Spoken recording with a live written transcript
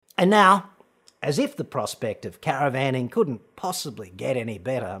And now, as if the prospect of caravanning couldn't possibly get any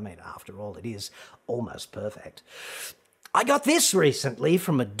better, I mean, after all, it is almost perfect, I got this recently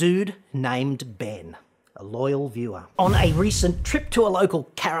from a dude named Ben, a loyal viewer. On a recent trip to a local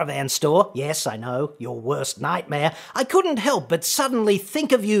caravan store, yes, I know, your worst nightmare, I couldn't help but suddenly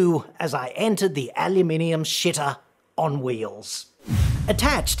think of you as I entered the aluminium shitter on wheels.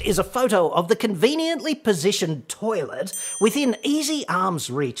 Attached is a photo of the conveniently positioned toilet within easy arm's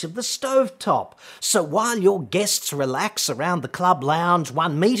reach of the stovetop. So while your guests relax around the club lounge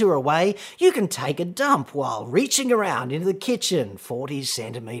 1 metre away, you can take a dump while reaching around into the kitchen 40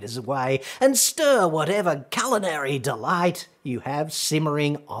 centimetres away and stir whatever culinary delight you have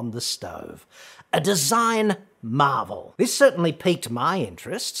simmering on the stove. A design marvel. This certainly piqued my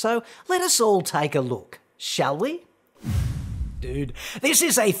interest, so let us all take a look, shall we? Dude, this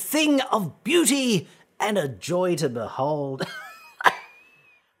is a thing of beauty and a joy to behold. I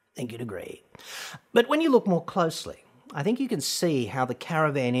think you'd agree. But when you look more closely, I think you can see how the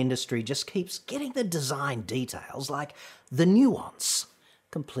caravan industry just keeps getting the design details, like the nuance,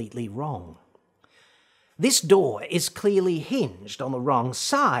 completely wrong. This door is clearly hinged on the wrong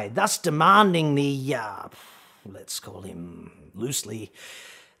side, thus demanding the, let's call him loosely,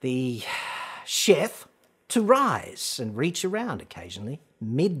 the chef, to rise and reach around occasionally,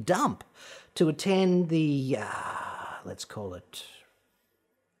 mid-dump, to attend the, let's call it,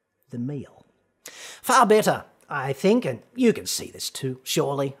 the meal. Far better, I think, and you can see this too,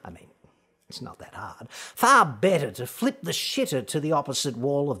 surely. I mean, it's not that hard. Far better to flip the shitter to the opposite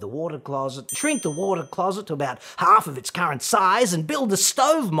wall of the water closet, shrink the water closet to about half of its current size, and build the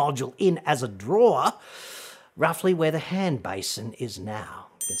stove module in as a drawer, roughly where the hand basin is now.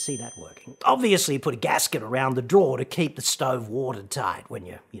 You can see that working. Obviously, put a gasket around the drawer to keep the stove watertight when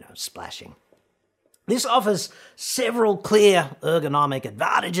you're, splashing. This offers several clear ergonomic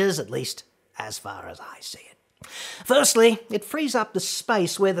advantages, at least as far as I see it. Firstly, it frees up the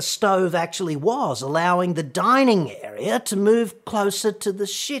space where the stove actually was, allowing the dining area to move closer to the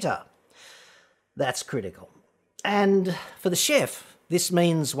shitter. That's critical. And for the chef, this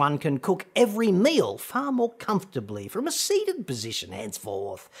means one can cook every meal far more comfortably from a seated position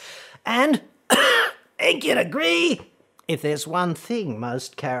henceforth. And, ain't you agree? If there's one thing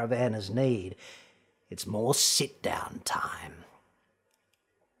most caravanners need, it's more sit-down time.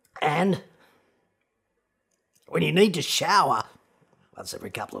 And when you need to shower, once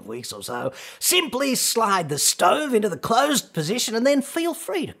every couple of weeks or so, simply slide the stove into the closed position and then feel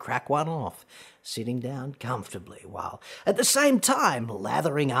free to crack one off, sitting down comfortably while at the same time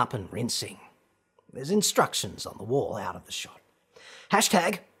lathering up and rinsing. There's instructions on the wall out of the shot.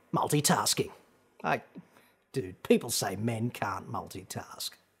 Hashtag multitasking. Dude, people say men can't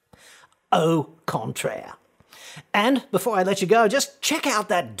multitask. Au contraire. And before I let you go, just check out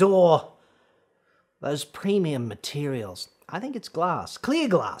that door. Those premium materials. I think it's glass. Clear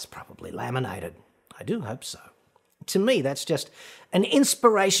glass, probably laminated. I do hope so. To me, that's just an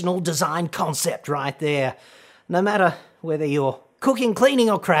inspirational design concept right there. No matter whether you're cooking, cleaning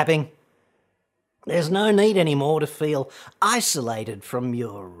or crapping, there's no need anymore to feel isolated from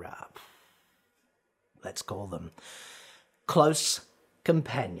your, let's call them, close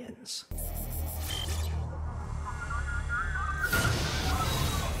companions.